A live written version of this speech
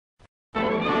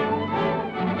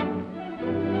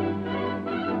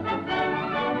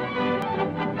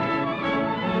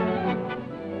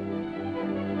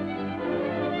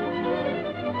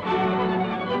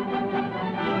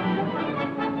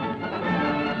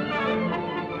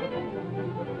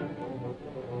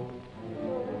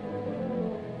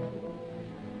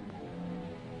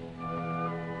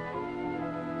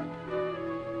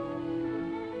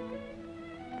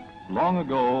Long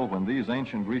ago, when these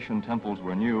ancient Grecian temples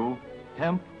were new,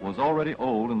 hemp was already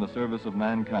old in the service of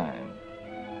mankind.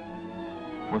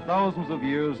 For thousands of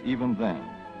years even then,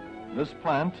 this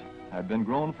plant had been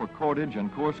grown for cordage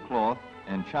and coarse cloth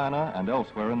in China and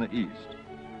elsewhere in the East.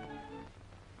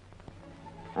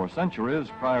 For centuries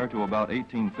prior to about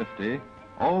 1850,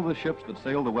 all the ships that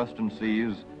sailed the western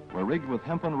seas were rigged with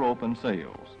hempen rope and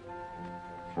sails.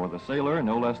 For the sailor,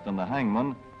 no less than the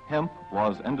hangman, hemp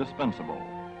was indispensable.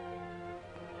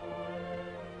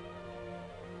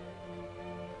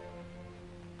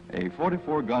 A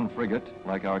 44-gun frigate,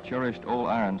 like our cherished old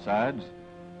Ironsides,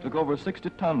 took over 60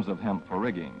 tons of hemp for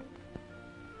rigging.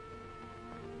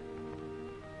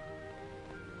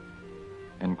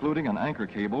 Including an anchor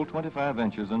cable 25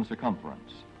 inches in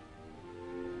circumference.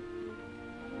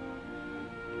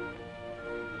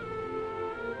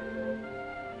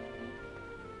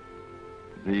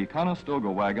 The Conestoga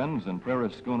wagons and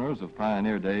prairie schooners of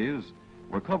pioneer days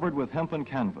were covered with hempen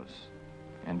canvas.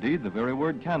 Indeed, the very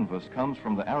word canvas comes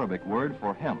from the Arabic word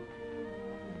for hemp.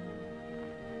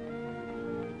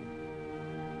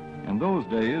 In those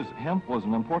days, hemp was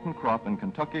an important crop in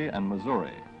Kentucky and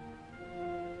Missouri.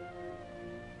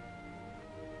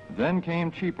 Then came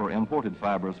cheaper imported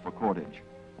fibers for cordage,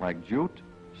 like jute,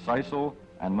 sisal,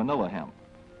 and manila hemp,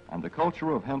 and the culture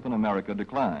of hemp in America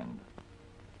declined.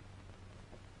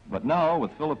 But now,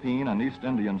 with Philippine and East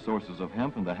Indian sources of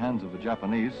hemp in the hands of the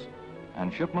Japanese,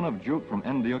 and shipment of jute from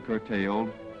India curtailed,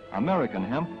 American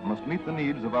hemp must meet the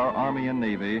needs of our Army and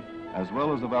Navy as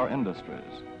well as of our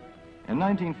industries. In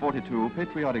 1942,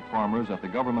 patriotic farmers at the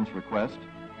government's request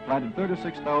planted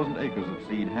 36,000 acres of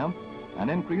seed hemp, an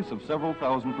increase of several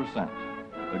thousand %.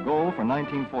 The goal for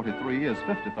 1943 is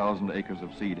 50,000 acres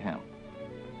of seed hemp.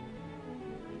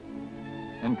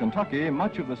 In Kentucky,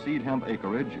 much of the seed hemp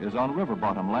acreage is on river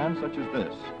bottom land such as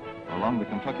this, along the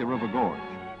Kentucky River Gorge.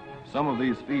 Some of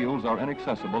these fields are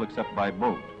inaccessible except by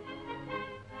boat.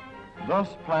 Thus,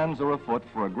 plans are afoot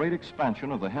for a great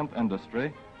expansion of the hemp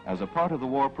industry as a part of the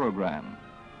war program.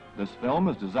 This film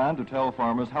is designed to tell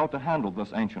farmers how to handle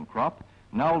this ancient crop,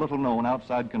 now little known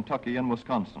outside Kentucky and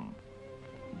Wisconsin.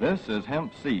 This is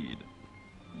hemp seed.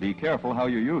 Be careful how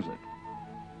you use it.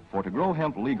 For to grow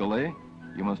hemp legally,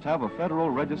 you must have a federal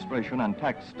registration and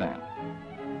tax stamp.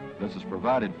 This is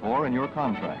provided for in your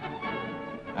contract.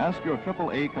 Ask your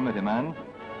AAA committeeman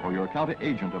or your county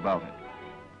agent about it.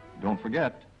 Don't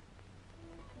forget,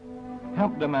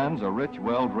 hemp demands a rich,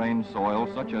 well-drained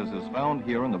soil such as is found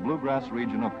here in the bluegrass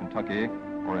region of Kentucky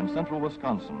or in central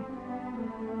Wisconsin.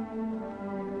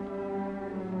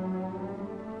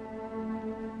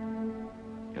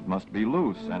 It must be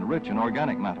loose and rich in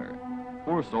organic matter.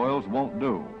 Poor soils won't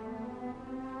do.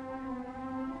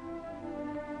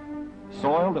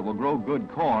 Soil that will grow good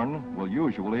corn will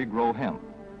usually grow hemp.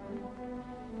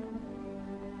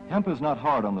 Hemp is not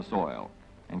hard on the soil.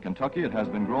 In Kentucky, it has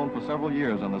been grown for several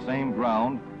years on the same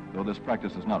ground, though this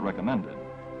practice is not recommended.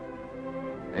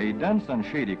 A dense and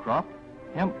shady crop,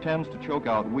 hemp tends to choke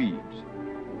out weeds.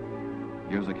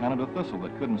 Here's a Canada thistle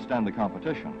that couldn't stand the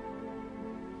competition.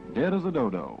 Dead as a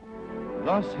dodo.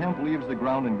 Thus, hemp leaves the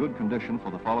ground in good condition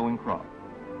for the following crop.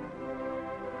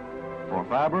 For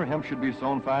fiber, hemp should be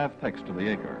sown 5 pecks to the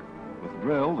acre. With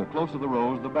drill, the closer the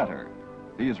rows, the better.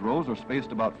 These rows are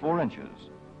spaced about 4 inches.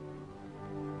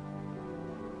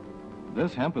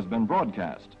 This hemp has been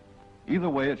broadcast. Either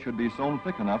way, it should be sown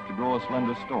thick enough to grow a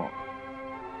slender stalk.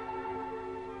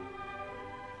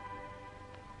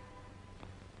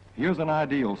 Here's an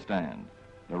ideal stand.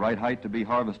 The right height to be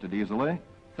harvested easily,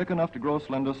 thick enough to grow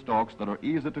slender stalks that are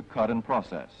easy to cut and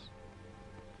process.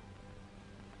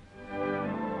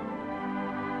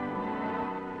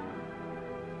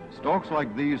 Stalks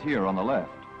like these here on the left,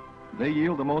 they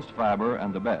yield the most fiber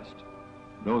and the best.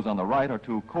 Those on the right are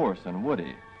too coarse and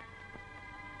woody.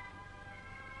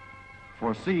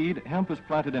 For seed, hemp is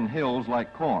planted in hills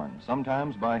like corn,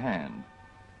 sometimes by hand.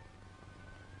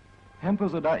 Hemp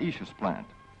is a dioecious plant.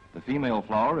 The female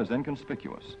flower is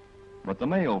inconspicuous, but the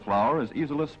male flower is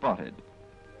easily spotted.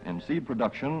 In seed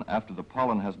production, after the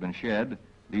pollen has been shed,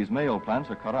 these male plants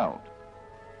are cut out.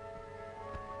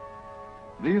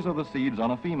 These are the seeds on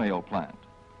a female plant.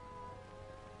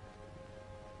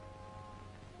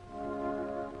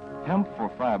 Hemp for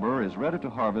fiber is ready to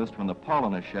harvest when the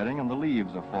pollen is shedding and the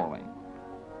leaves are falling.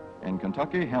 In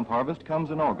Kentucky, hemp harvest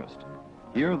comes in August.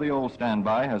 Here, the old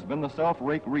standby has been the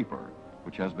self-rake reaper,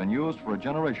 which has been used for a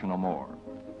generation or more.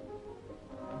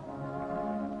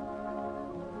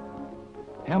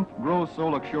 Hemp grows so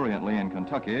luxuriantly in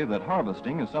Kentucky that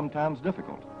harvesting is sometimes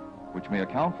difficult, which may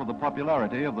account for the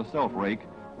popularity of the self-rake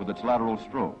with its lateral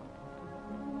stroke.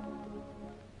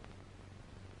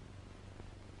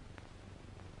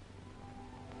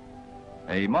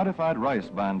 A modified rice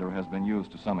binder has been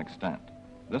used to some extent.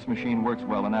 This machine works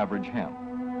well in average hemp.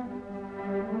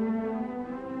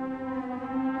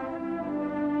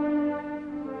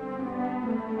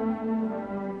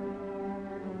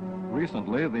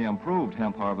 Recently, the improved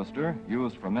hemp harvester,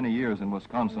 used for many years in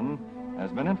Wisconsin,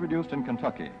 has been introduced in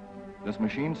Kentucky. This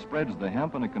machine spreads the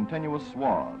hemp in a continuous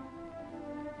swath.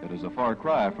 It is a far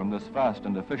cry from this fast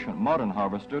and efficient modern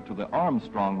harvester to the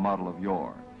Armstrong model of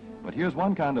yore. But here's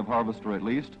one kind of harvester, at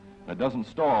least, that doesn't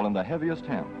stall in the heaviest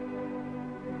hemp.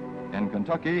 In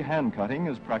Kentucky, hand cutting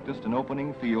is practiced in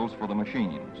opening fields for the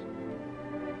machines.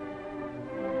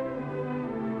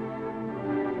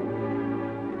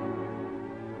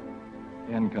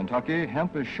 In Kentucky,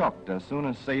 hemp is shucked as soon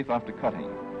as safe after cutting,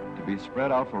 to be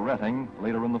spread out for retting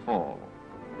later in the fall.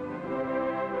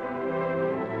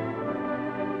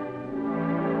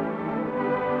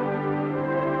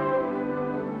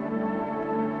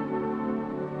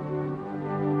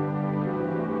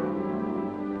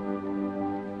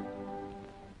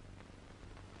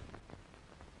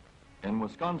 In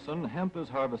Wisconsin, hemp is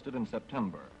harvested in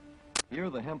September. Here,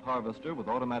 the hemp harvester with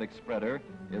automatic spreader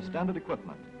is standard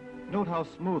equipment. Note how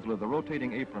smoothly the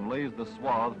rotating apron lays the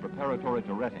swath preparatory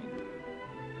to retting.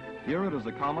 Here it is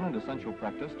a common and essential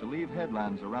practice to leave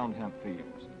headlands around hemp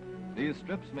fields. These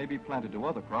strips may be planted to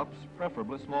other crops,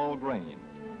 preferably small grain.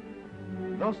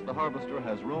 Thus, the harvester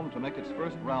has room to make its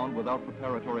first round without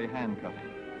preparatory hand cutting.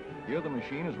 Here the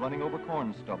machine is running over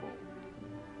corn stubble.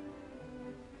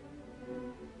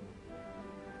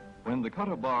 When the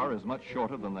cutter bar is much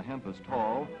shorter than the hemp is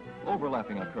tall,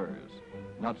 overlapping occurs.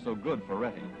 Not so good for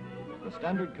retting. The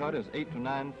standard cut is 8 to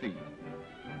 9 feet.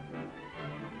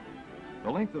 The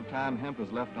length of time hemp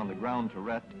is left on the ground to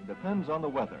ret depends on the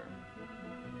weather.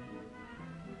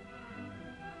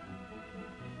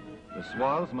 The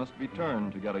swaths must be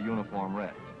turned to get a uniform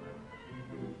ret.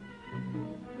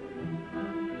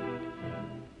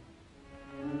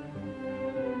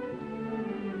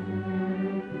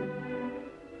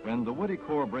 When the woody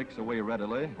core breaks away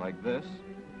readily, like this,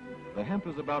 the hemp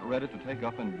is about ready to take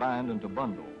up and bind into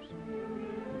bundles.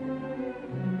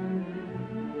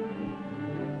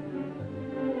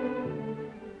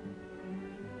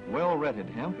 Well-retted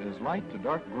hemp is light to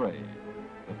dark gray.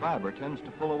 The fiber tends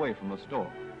to pull away from the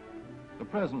stalk. The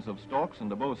presence of stalks in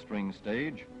the bowstring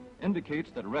stage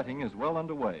indicates that retting is well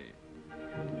underway.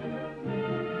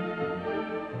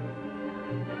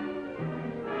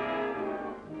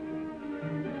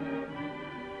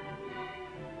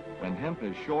 When hemp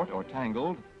is short or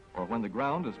tangled, or when the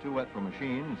ground is too wet for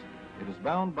machines, it is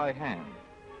bound by hand.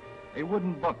 A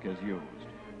wooden buck is used.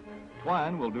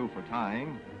 Twine will do for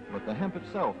tying, but the hemp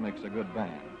itself makes a good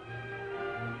band.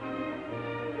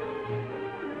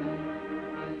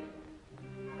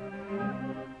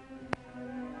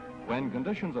 When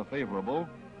conditions are favorable,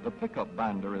 the pickup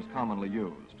binder is commonly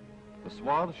used. The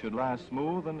swaths should lie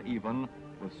smooth and even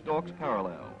with stalks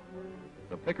parallel.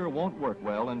 The picker won't work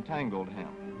well in tangled hemp.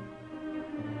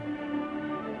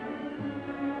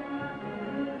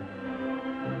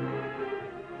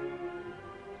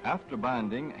 After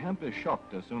binding, hemp is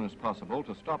shucked as soon as possible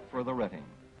to stop further retting.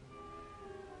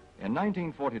 In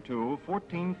 1942,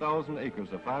 14,000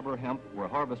 acres of fiber hemp were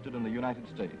harvested in the United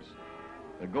States.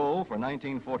 The goal for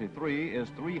 1943 is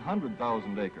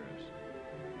 300,000 acres.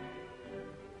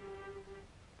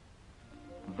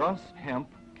 Thus, hemp,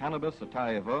 Cannabis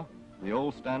sativa, the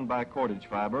old standby cordage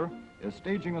fiber, is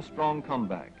staging a strong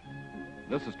comeback.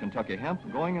 This is Kentucky hemp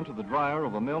going into the dryer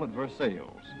of a mill at Versailles.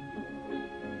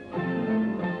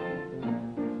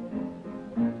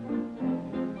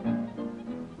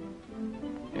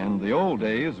 In the old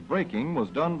days, breaking was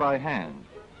done by hand,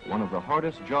 one of the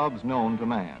hardest jobs known to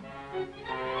man.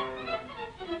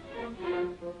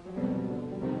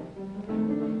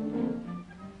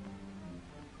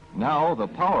 Now the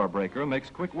power breaker makes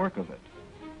quick work of it.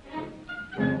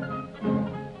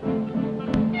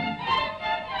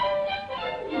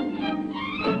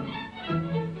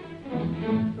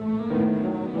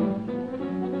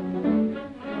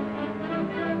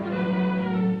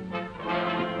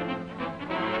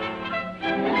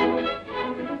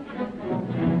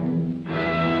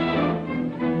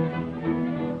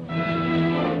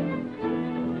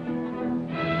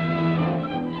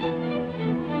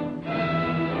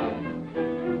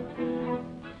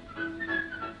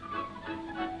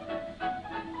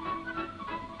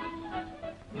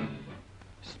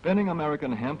 Spinning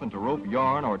American hemp into rope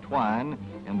yarn or twine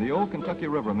in the old Kentucky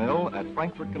River Mill at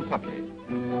Frankfort, Kentucky.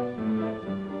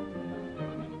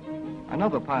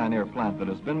 Another pioneer plant that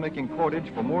has been making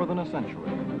cordage for more than a century.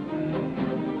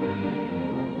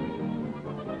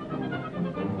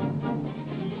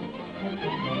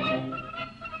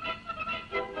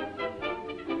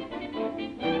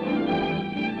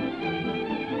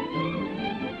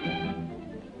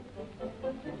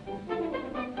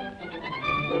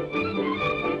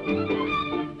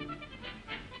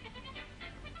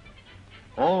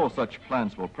 All such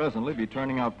plants will presently be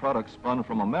turning out products spun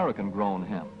from American-grown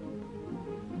hemp.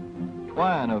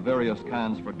 Twine of various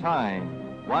kinds for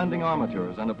tying, winding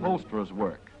armatures, and upholsterers'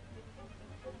 work.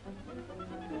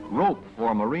 Rope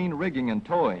for marine rigging and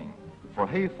towing, for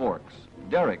hay forks,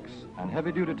 derricks, and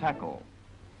heavy-duty tackle.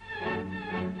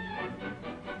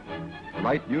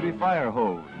 Light-duty fire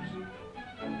hose.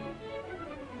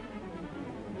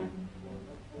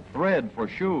 Thread for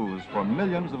shoes for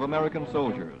millions of American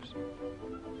soldiers.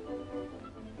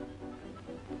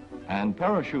 And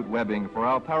parachute webbing for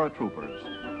our paratroopers.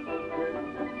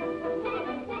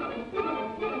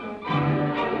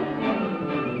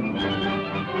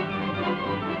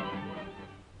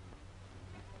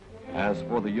 As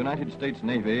for the United States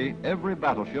Navy, every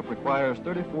battleship requires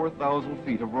 34,000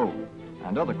 feet of rope,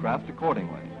 and other craft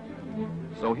accordingly.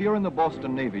 So here in the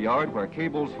Boston Navy Yard, where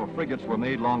cables for frigates were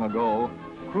made long ago,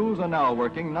 crews are now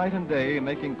working night and day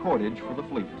making cordage for the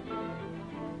fleet.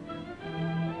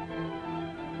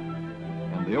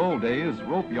 In the old days,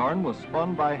 rope yarn was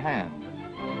spun by hand.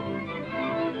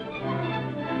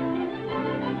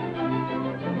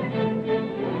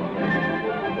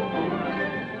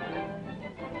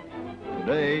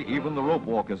 Today, even the rope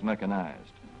walk is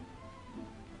mechanized.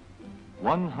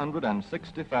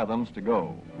 160 fathoms to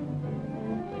go.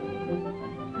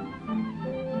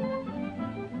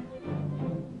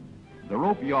 The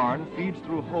rope yarn feeds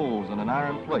through holes in an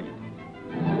iron plate.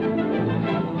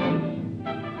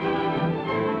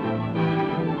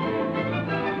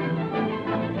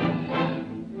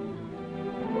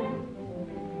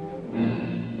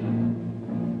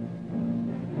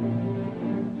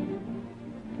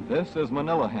 This is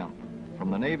Manila hemp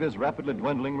from the Navy's rapidly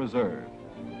dwindling reserve.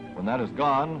 When that is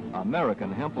gone,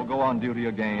 American hemp will go on duty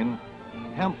again.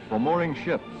 Hemp for mooring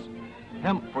ships,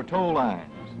 hemp for tow lines.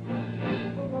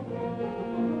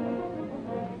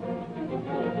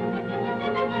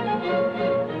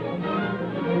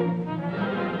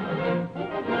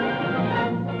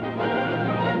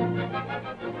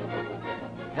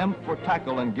 Hemp for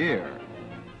tackle and gear.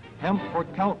 Hemp for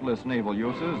countless naval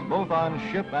uses, both on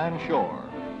ship and shore.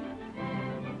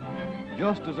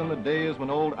 Just as in the days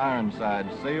when old Ironside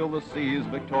sailed the seas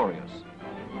victorious,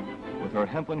 with her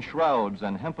hempen shrouds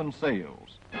and hempen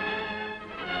sails.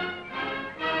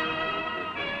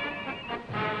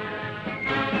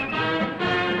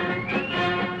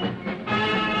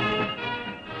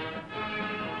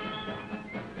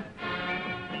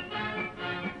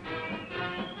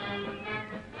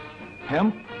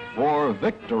 Hemp for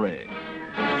victory.